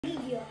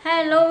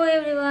Hello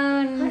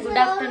everyone, good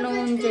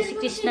afternoon, Jai Shri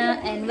Krishna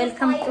and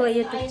welcome to our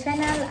YouTube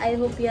channel. I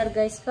hope you are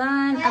guys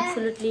fine,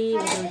 absolutely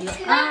we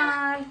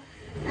are.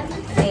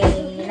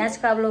 आज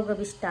का vlog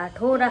अभी start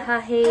हो रहा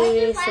है।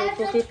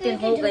 15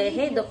 हो गए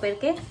हैं, दोपहर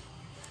के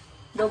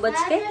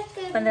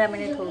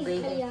 2:15 हो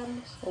गई है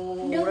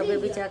और अभी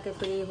भी जाके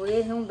फ्री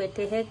हुए हूँ,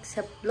 बैठे हैं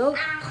सब लोग।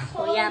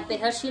 और यहाँ पे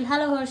Harsil,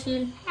 hello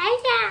Harsil,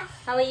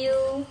 how are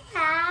you?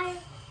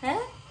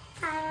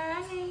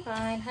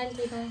 Fine,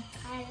 healthy हूँ।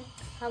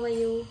 How are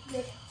you?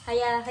 Good.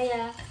 Hiya.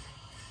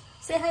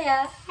 Say hiya.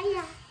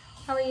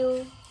 How are you?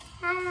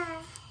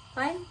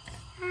 Fine.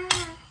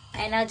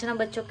 And आज ना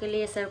बच्चों के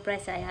लिए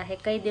सरप्राइज आया है।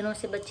 कई दिनों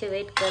से बच्चे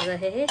वेट कर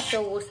रहे हैं,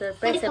 तो वो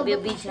सरप्राइज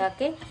अभी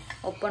जाके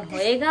ओपन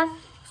होएगा।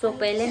 सो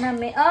पहले ना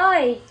मैं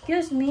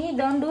excuse me,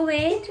 don't do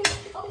it.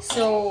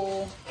 So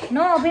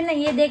no, अभी ना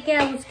ये देखे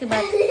आप उसके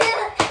बाद।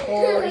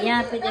 और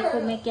यहाँ पे देखो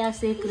मैं क्या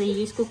सेक रही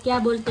हूँ। इसको क्या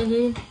बोलते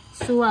हैं?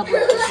 सुआ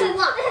बोलते हैं,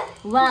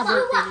 वाह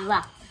बोलते हैं,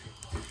 वाह।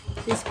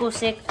 इसको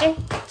सेक के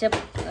जब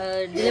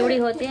डिलीवरी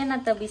होती है ना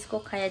तब इसको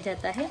खाया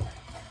जाता है।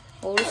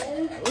 और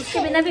उसके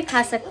बिना भी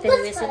खा सकते हैं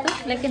वैसे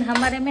तो, लेकिन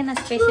हमारे में ना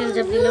स्पेशल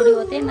जब डिलीवरी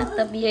होती है ना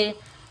तब ये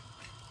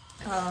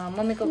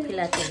मम्मी को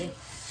खिलाते हैं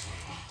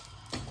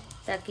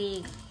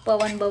ताकि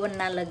पवन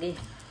ना लगे।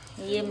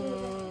 ये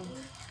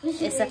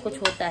ऐसा कुछ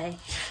होता है।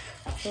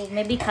 तो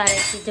मैं भी खा रही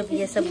थी जब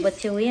ये सब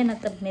बच्चे हुए ना,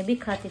 तब मैं भी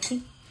खाती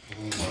थी।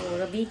 और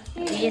अभी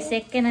ये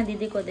सेक के ना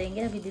दीदी को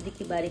देंगे। अभी दीदी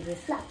की बारी है,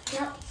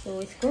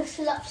 तो इसको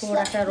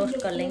थोड़ा सा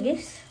रोस्ट कर लेंगे।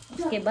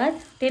 उसके बाद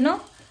टेनो,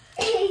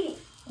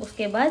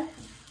 उसके बाद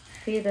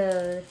फिर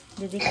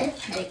दीदी को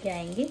दे के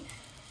आएंगे।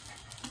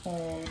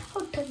 और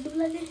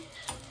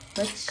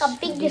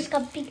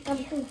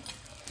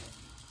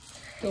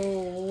तो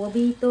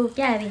अभी तो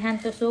क्या है, रिहान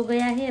तो सो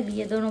गया है। अभी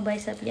ये दोनों भाई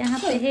साहब यहाँ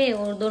पे है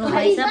और दोनों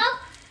भाई साहब,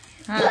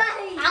 हाँ,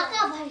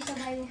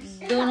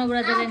 दोनों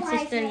ब्रदर एंड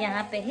सिस्टर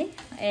यहाँ पे है।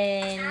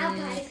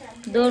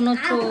 एंड दोनों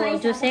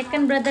जो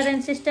सेकंड ब्रदर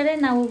एंड सिस्टर है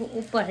ना वो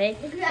ऊपर है,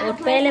 और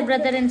पहले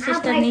ब्रदर एंड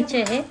सिस्टर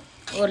नीचे है,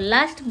 और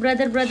लास्ट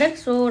ब्रदर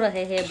सो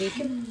रहे हैं अभी।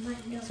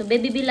 सो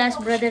बेबी भी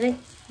लास्ट ब्रदर है,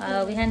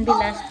 विहान भी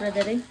लास्ट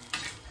ब्रदर है।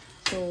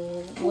 तो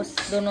वो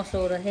दोनों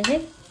सो रहे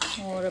हैं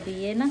और अभी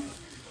ये ना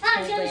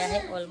हो गया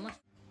है ऑलमोस्ट।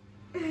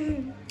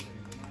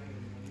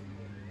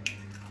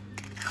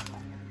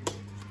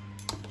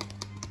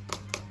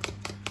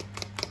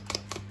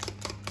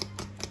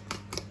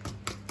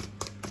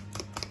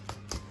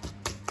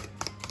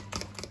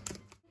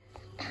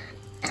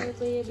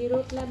 तो ये भी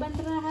रोटला बन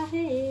रहा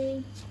है,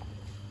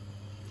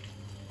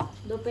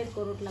 दोपहर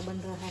को रोटला बन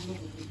रहा है।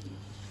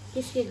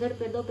 किसके घर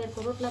पे दोपहर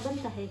को रोटला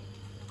बनता है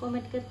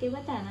कमेंट करके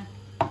बताना।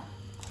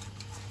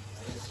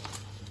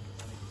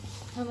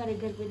 हमारे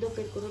घर पे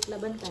दोपहर को रोटला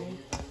बनता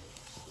है।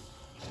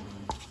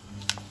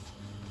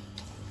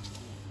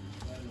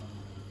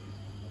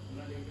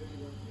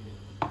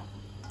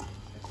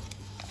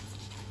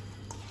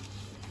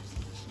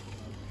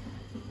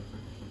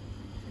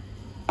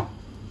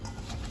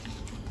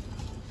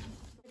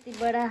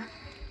 बड़ा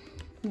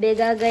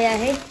बैग आ गया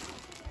है।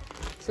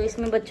 सो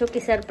इसमें बच्चों की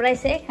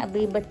सरप्राइज है।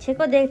 अभी बच्चे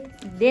को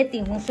देती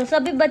हूँ। सो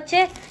सभी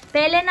बच्चे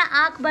पहले ना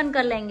आंख बंद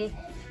कर लेंगे।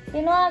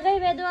 तीनों आ गई,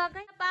 वेदो आ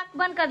गई, आंख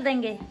बंद कर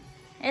देंगे।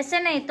 ऐसे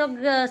नहीं तो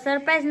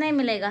सरप्राइज नहीं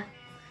मिलेगा।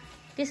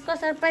 किसको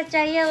सरप्राइज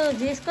चाहिए,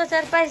 जिसको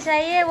सरप्राइज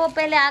चाहिए वो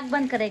पहले आंख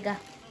बंद करेगा।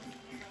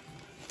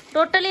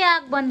 टोटली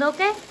आंख बंद।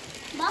 ओके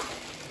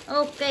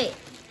ओके,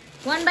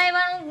 1 by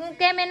 1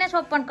 के मैंने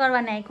ओपन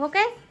करवाना है।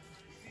 Okay,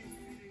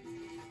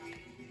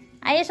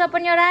 Eyes,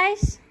 open your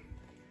eyes.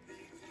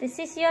 This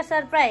is your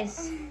surprise.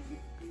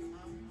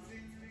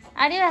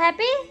 Are you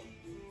happy?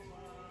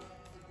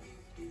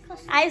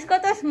 Eyes को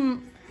तो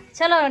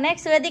चलो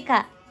next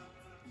Vedika.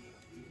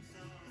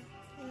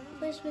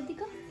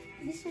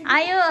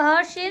 Are you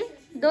Harshil?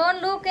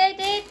 Don't look at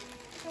it.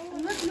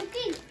 I'm not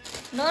looking.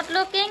 Not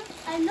looking.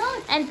 I'm not.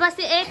 And बस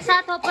एक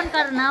साथ open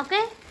करना,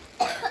 okay?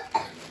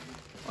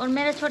 और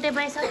मेरे छोटे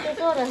भाई साहब तो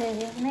सो रहे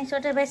हैं। नहीं,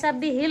 छोटे भाई साहब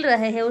भी हिल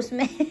रहे हैं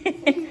उसमें।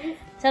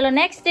 चलो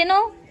next टीनो,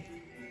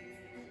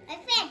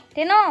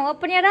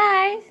 open your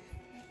eyes.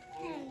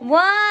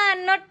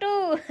 1 not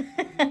 2।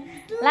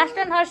 Last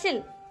one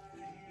Harsil.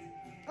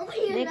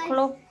 देख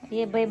लो,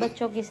 ये भाई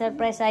बच्चों की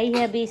सरप्राइज आई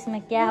है। अभी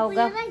इसमें क्या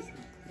होगा,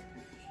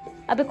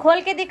 अभी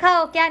खोल के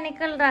दिखाओ क्या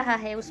निकल रहा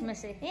है उसमें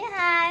से।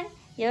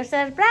 Your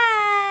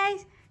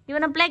surprise. You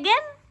want to play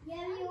game?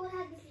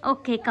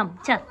 Okay कम,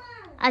 चल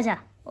आजा,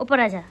 ऊपर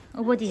आजा,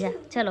 उबोती जा।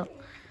 चलो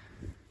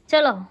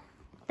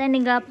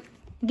स्टैंडिंग अप।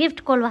 गिफ्ट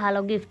खोलवा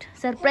लो, गिफ्ट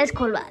सरप्राइज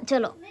खोलवा।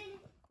 चलो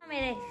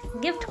मेरे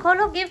गिफ्ट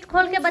खोलो, गिफ्ट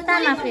खोल के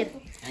बताना। फिर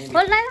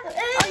खोलना है।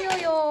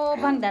 यो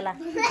भंग डाला।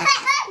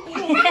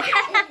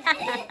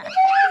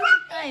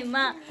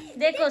 माँ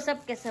देखो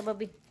सबके सब,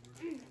 अभी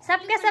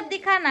सबके सब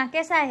दिखाना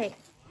कैसा है।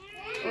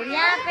 और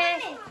यहाँ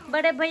पे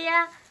बड़े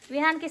भैया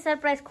विहान की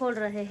सरप्राइज खोल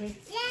रहे हैं।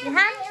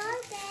 Vihaan,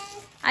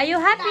 are you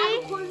happy?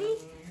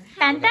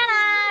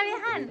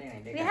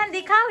 Vihaan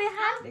दिखाओ।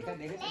 विहान,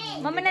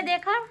 मम्मी ने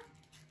देखा।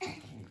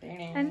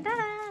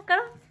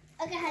 करो।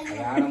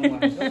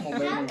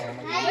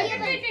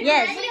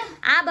 યસ,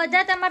 આ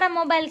બધા તમારા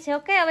મોબાઈલ છે.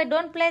 ઓકે, હવે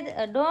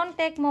don't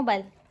take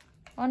mobile,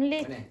 only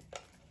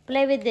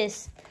play with this.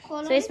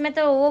 सो इसमें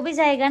तो वो भी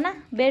जाएगा ना,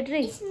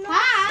 बैटरी.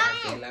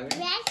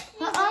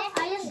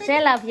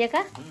 सेल आविए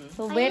का,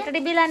 तो बैटरी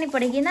भी लानी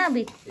पड़ेगी ना.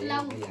 अभी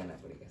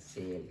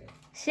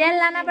सेल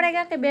लाना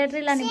पड़ेगा कि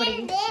बैटरी लानी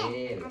पड़ेगी?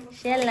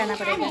 सेल लाना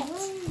पड़ेगा.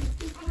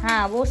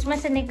 हाँ, वो उसमें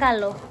से निकाल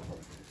लो.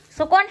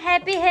 सो कौन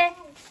हैप्पी है?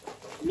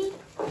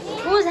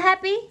 Who's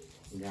happy?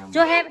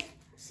 जो है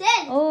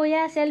सेल. ओ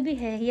या सेल भी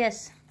है. यस.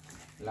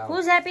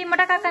 Who's happy?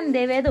 मोटा काका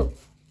ने दे दो.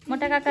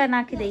 मोटा काका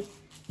नाखी दे.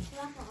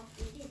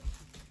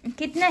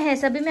 कितने हैं?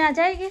 सभी में आ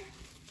जाएंगे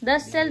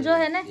 10 सेल जो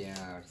है ना.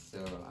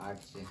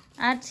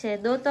 8 से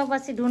 2 तो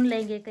बस ढूंढ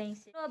लेंगे कहीं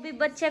से. तो अभी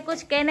बच्चे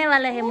कुछ कहने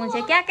वाले हैं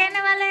मुझे. क्या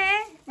कहने वाले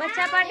हैं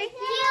बच्चा पार्टी?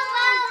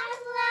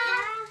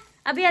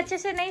 अभी अच्छे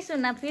से नहीं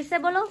सुना, फिर से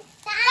बोलो.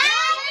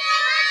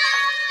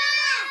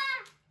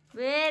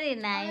 Very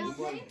nice.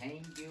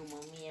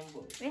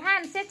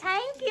 विहान से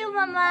thank you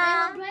mamma.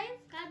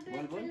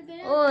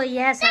 O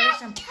yes,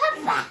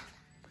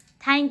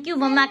 thank you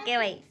मम्मा के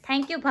भाई.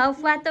 थैंक यू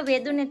भावफा तो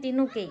वेदू ने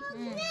तीनों के.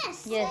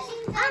 यस.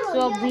 तो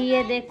अभी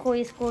ये देखो,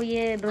 इसको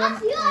ये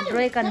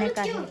ड्रॉ करने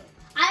का है.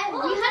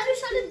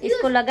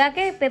 इसको लगा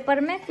के पेपर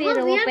में, फिर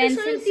वो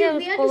पेंसिल से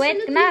उसको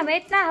वेट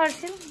ना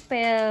हर्षिल,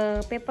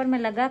 पेपर में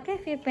लगा के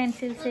फिर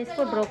पेंसिल से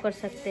इसको ड्रॉ कर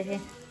सकते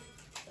हैं.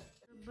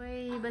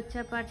 भाई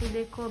बच्चा पार्टी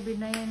देखो, अभी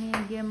नई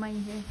गेम आई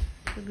है,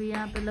 अभी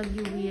यहाँ पे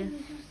लगी हुई है.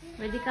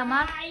 वेदिका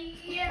मार.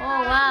 ओ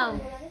वाव,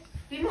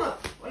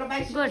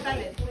 good.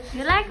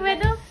 You like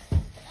Vedu?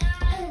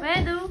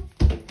 Vedu?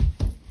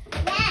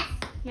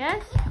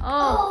 Yes. O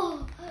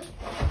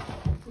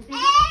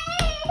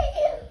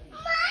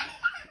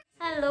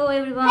hello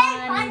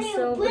everyone.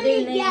 So good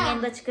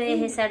evening. बज गए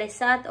हैं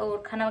 7:30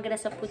 और खाना वगैरह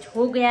सब कुछ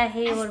हो गया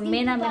है. और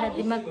मेरा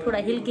दिमाग थोड़ा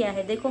हिल गया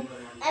है. देखो,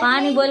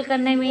 पानी बॉईल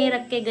करने में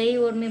रख के गई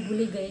और मैं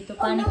भूल गई. तो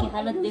पानी की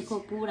हालत देखो,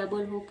 पूरा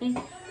बॉईल होके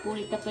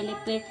पूरी तपेले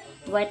पे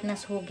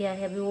वाइटनेस हो गया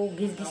है. अभी वो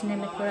घिसने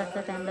में थोड़ा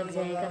सा टाइम लग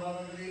जाएगा.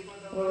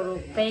 और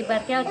कई बार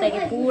क्या होता है कि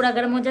पूरा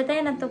गर्म हो जाता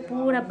है ना, तो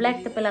पूरा ब्लैक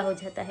तपेला हो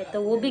जाता है.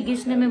 तो वो भी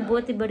घिसने में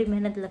बहुत ही बड़ी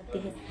मेहनत लगती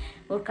है.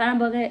 और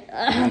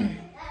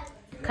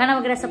खाना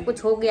वगैरह सब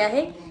कुछ हो गया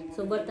है.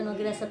 सो बर्तन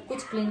वगैरह सब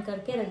कुछ क्लीन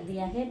करके रख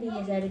दिया है.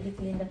 ये जाड़ी भी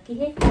क्लीन रखी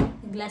है.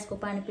 ग्लास को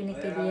पानी पीने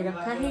के लिए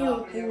रखा है. और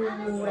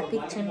पूरा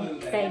किचन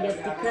टाइड अप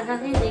दिख रहा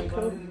है. देख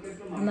लो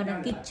हमारा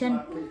किचन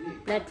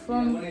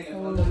प्लेटफॉर्म.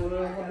 और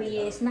अभी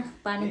ये ना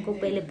पानी को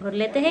पहले भर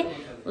लेते हैं,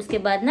 उसके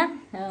बाद ना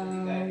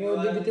वो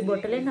दूध की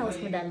बोतल है ना,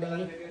 उसमें डाल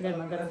देंगे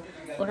गर्मा गर्म.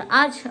 और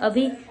आज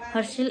अभी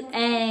Harsil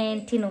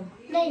and Tinu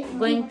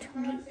going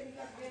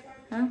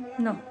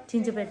no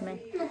ginger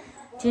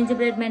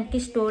bread man की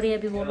स्टोरी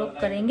अभी वो लोग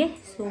करेंगे.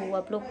 सो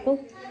आप लोग को,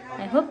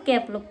 आई होप कि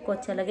आप लोग को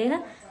अच्छा लगेगा.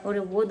 और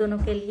वो दोनों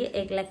के लिए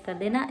एक लाइक कर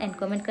देना एंड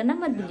कमेंट करना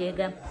मत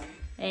भूलिएगा.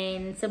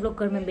 एंड सब लोग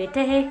घर में बैठे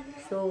हैं.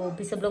 सो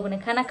अभी सब लोगों ने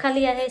खाना खा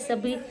लिया है.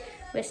 सभी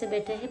वैसे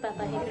बैठे हैं.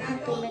 पापा है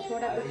तो मैं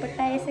थोड़ा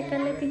दुपट्टा ऐसे कर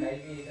लेती हूँ.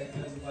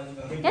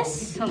 Yes,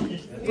 okay,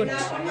 good.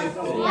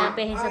 यहाँ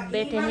पे है सब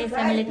बैठे हैं.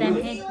 फैमिली टाइम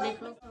है.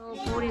 देख लो,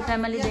 तो पूरी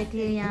फैमिली बैठी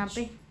है यहाँ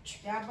पे.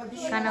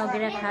 खाना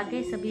वगैरह खा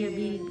के सभी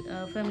अभी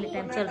फैमिली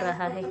टाइम चल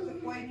रहा है.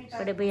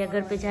 बड़े भैया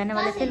घर पे जाने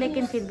वाले थे,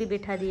 लेकिन फिर भी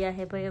बैठा दिया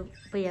है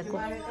भैया को.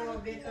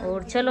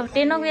 और चलो,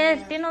 टेनो where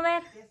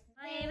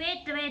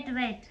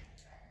wait.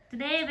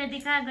 Today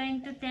Vedika going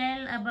to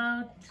tell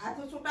about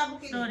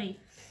story.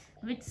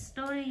 Which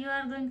story you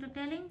are going to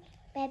telling?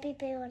 Baby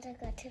bear wants to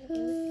go to the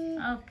moon.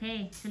 Okay,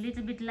 so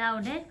little bit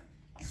louder.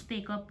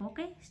 Speak up.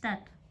 Okay,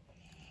 start.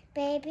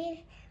 Baby,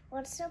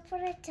 once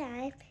upon a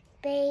time,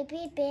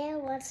 baby bear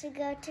wants to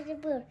go to the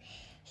moon.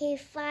 He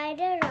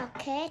find a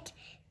rocket,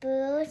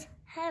 build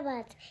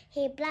helmet.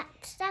 He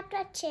blasts up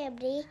the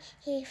chimney.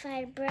 He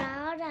find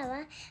brown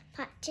hour,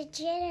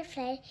 partridge in a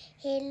plane.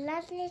 He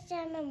lands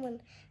on the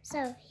moon.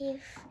 So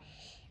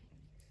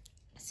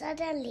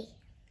suddenly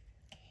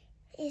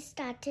it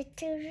started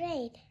to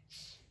rain.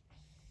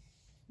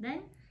 Then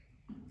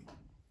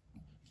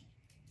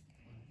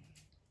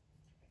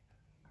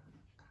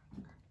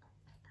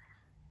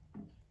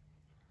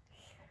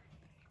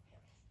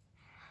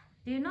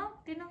do you know?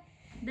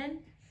 Then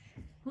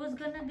who's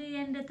gonna be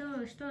in the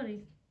story?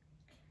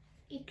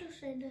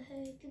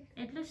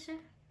 Itlu say.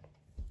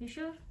 You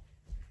sure?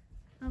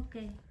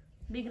 Okay.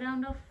 Big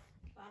round of.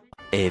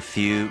 A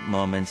few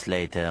moments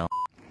later.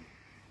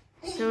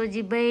 So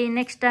जी भाई,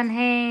 next turn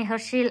है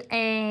Harsil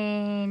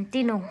and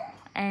Tinu,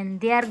 and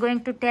they are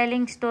going to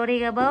telling story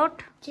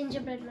about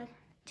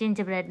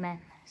gingerbread man.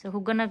 So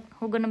who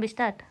gonna be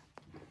start?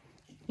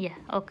 Yeah,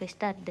 okay,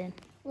 start then.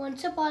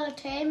 Once upon a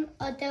time,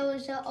 there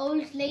was an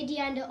old lady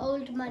and an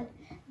old man.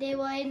 They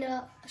were in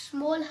a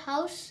small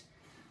house,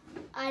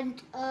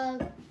 and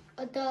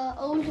the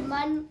old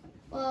man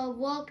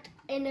worked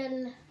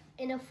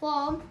in a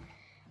farm,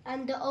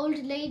 and the old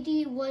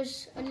lady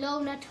was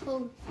alone at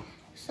home.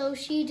 So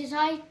she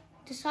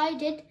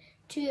decided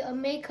to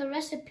make a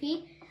recipe,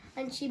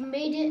 and she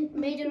made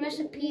a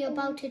recipe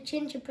about a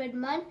gingerbread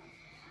man.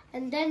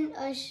 And then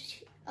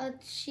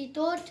she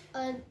thought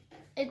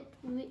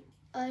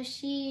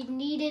she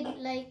needed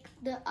like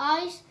the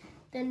eyes,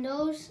 the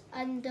nose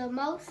and the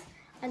mouth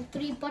and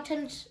 3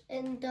 buttons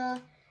in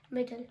the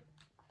middle.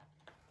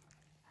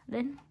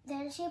 Then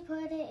she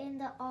put it in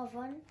the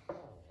oven.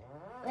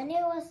 When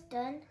it was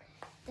done,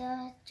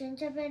 the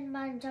gingerbread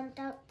man jumped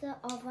out the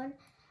oven,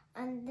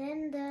 and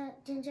then the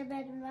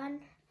gingerbread man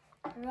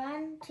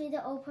ran to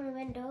the open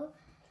window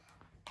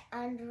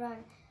and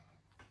ran.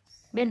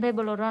 Ben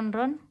Bible run.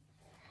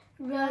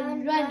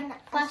 Run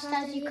fast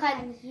as you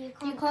can.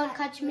 You can't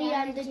catch me.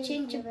 I'm the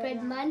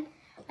gingerbread man.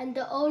 And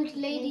the old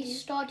lady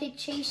started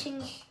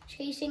chasing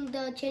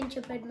the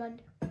gingerbread man.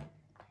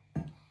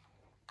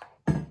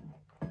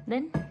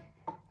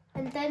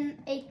 Then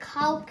A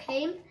cow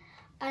came,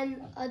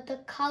 and the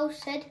cow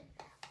said,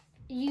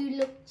 "You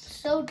look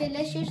so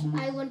delicious.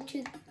 I want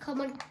to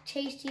come and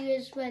taste you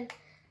as well."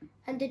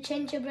 And the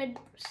gingerbread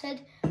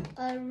said,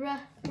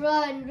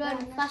 run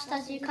fast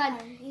as you can.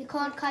 You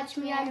can't catch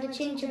me. I'm the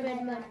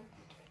gingerbread man.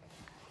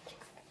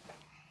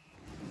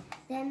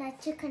 Then a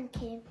chicken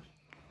came.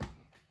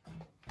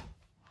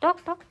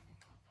 talk.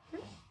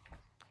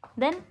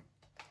 Then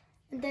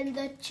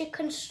The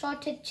chicken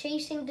started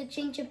chasing the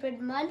gingerbread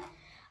man,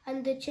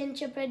 and the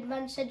gingerbread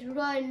man said,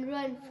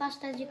 run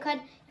fast as you can.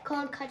 You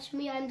can't catch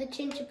me. I'm the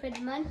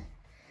gingerbread man.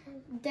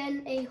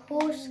 Then a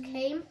horse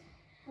came,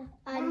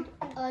 and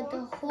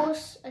the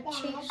horse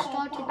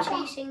started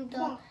chasing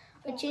the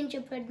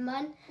gingerbread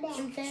man,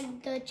 and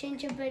then the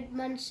gingerbread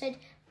man said,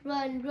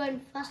 run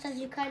fast as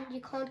you can.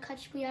 You can't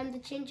catch me. I'm the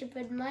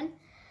gingerbread man.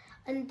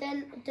 And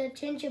then the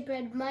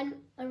gingerbread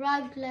man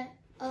arrived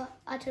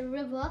at a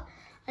river,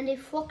 and a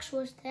fox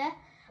was there,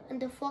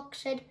 and the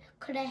fox said,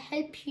 "Could I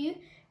help you?"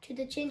 to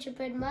the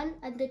gingerbread man,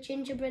 and the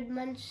gingerbread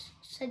man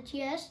said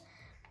yes.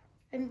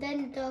 And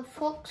then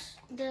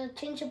the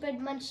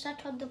gingerbread man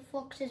sat on the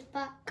fox's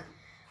back,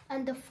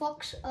 and the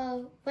fox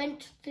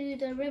went through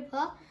the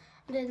river.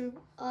 Then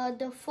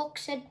the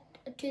fox said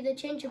to the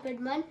gingerbread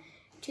man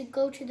to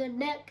go to the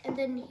neck, and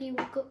then he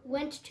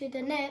went to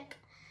the neck.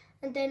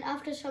 And then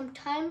after some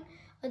time,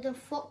 the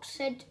fox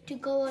said to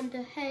go on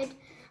the head,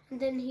 and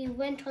then he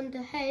went on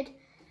the head.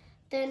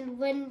 Then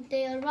when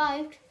they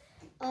arrived,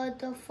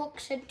 the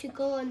fox said to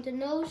go on the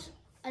nose,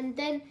 and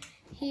then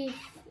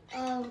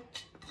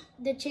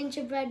the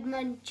gingerbread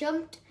man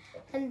jumped,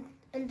 and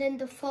then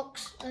the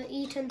fox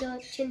eaten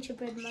the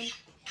gingerbread man.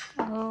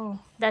 oh,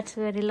 that's a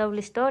very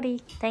lovely story.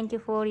 Thank you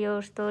for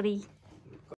your story.